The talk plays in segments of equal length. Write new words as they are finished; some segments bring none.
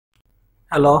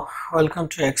Hello, welcome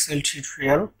to Excel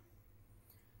tutorial.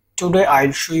 Today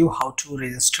I'll show you how to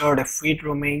register a free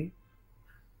domain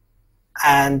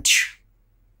and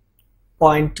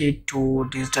point it to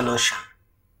Digitalocean.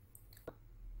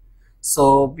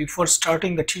 So before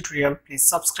starting the tutorial, please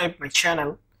subscribe my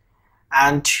channel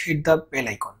and hit the bell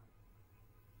icon.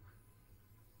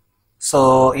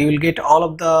 So you will get all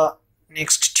of the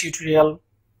next tutorial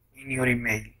in your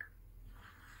email.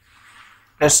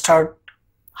 Let's start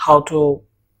how to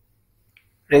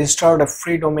register the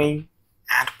free domain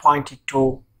and point it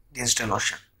to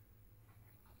Digitalocean.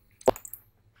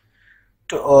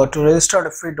 To register the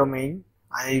free domain,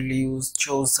 I will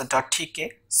choose the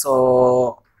 .tk.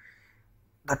 So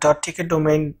the .tk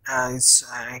domain is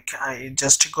I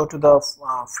just go to the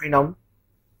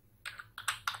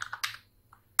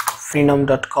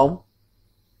freenom.com.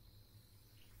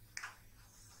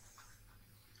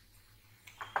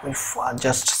 If I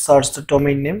just search the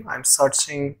domain name, I'm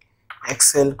searching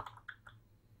Excel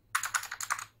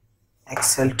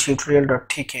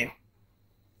tutorial.tk.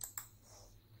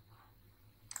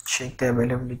 Check the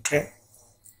availability.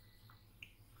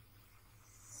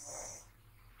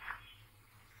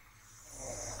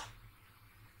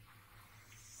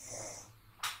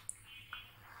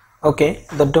 Okay,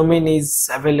 the domain is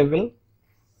available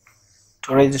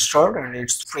to register and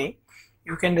it's free.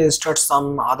 You can register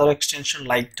some other extension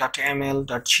like .ml,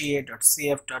 .ga,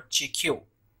 .cf, .gq,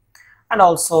 and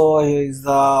also is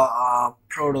the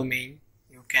pro domain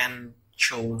you can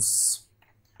choose,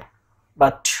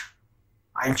 but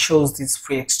I'll choose this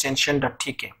free extension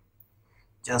 .tk.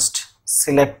 Just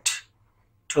select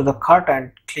to the cart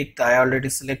and click the I already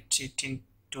selected it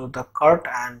into the cart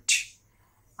and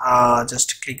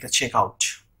just click the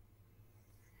checkout.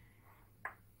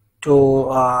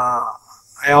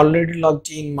 I already logged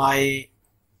in my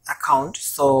account,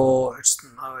 so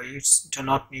it's do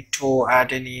not need to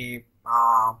add any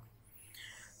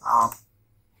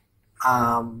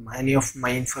of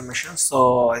my information.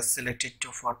 So I selected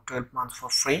for 12 months for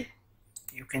free.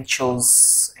 You can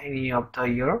choose any of the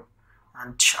year,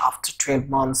 and after 12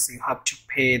 months you have to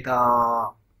pay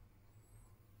the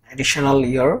additional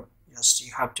year. Just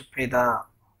you have to pay the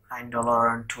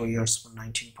 $9 and 2 years for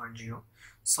 19.0.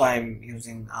 So I'm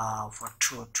using for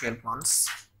 12 months.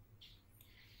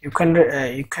 You can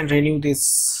renew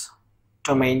this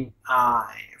domain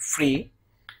free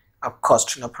of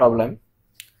cost, no problem.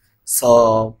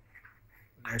 So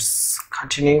let's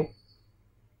continue.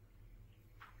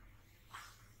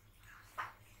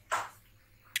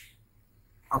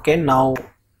 Okay, now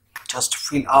just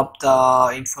fill up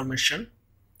the information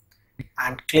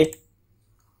and click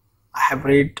I have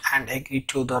read and agreed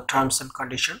to the terms and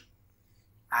condition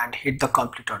and hit the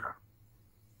complete order.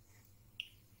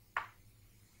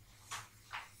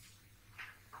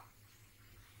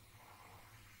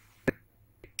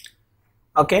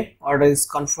 Okay, order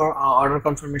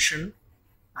confirmation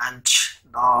and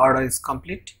the order is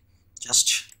complete.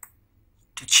 Just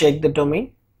to check the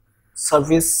domain,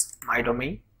 service my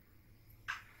domain.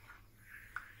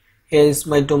 Here is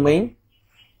my domain.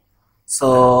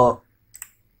 So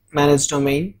manage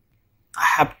domain, I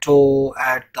have to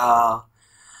add the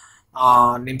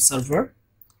name server.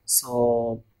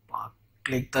 So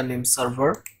click the name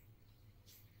server,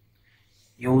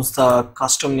 use the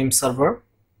custom name server.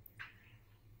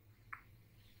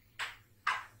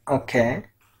 Okay,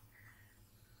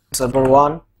 server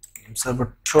 1, name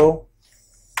server 2,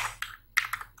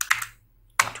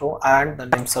 and the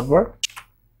name server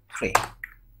 3,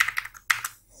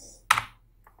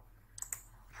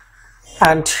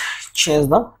 and change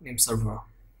the name server.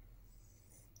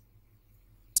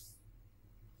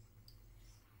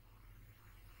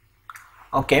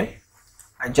 Okay,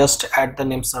 I just add the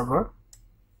name server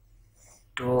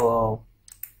to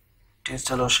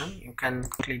Digitalocean. You can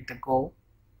click the go.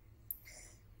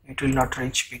 It will not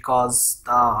reach because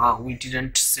we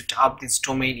didn't set up this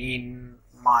domain in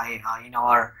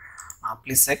our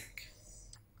Plesk.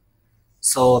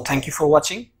 So thank you for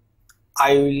watching.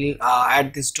 I will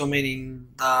add this domain in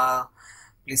the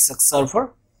Plesk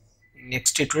server in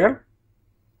next tutorial.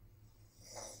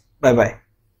 Bye bye.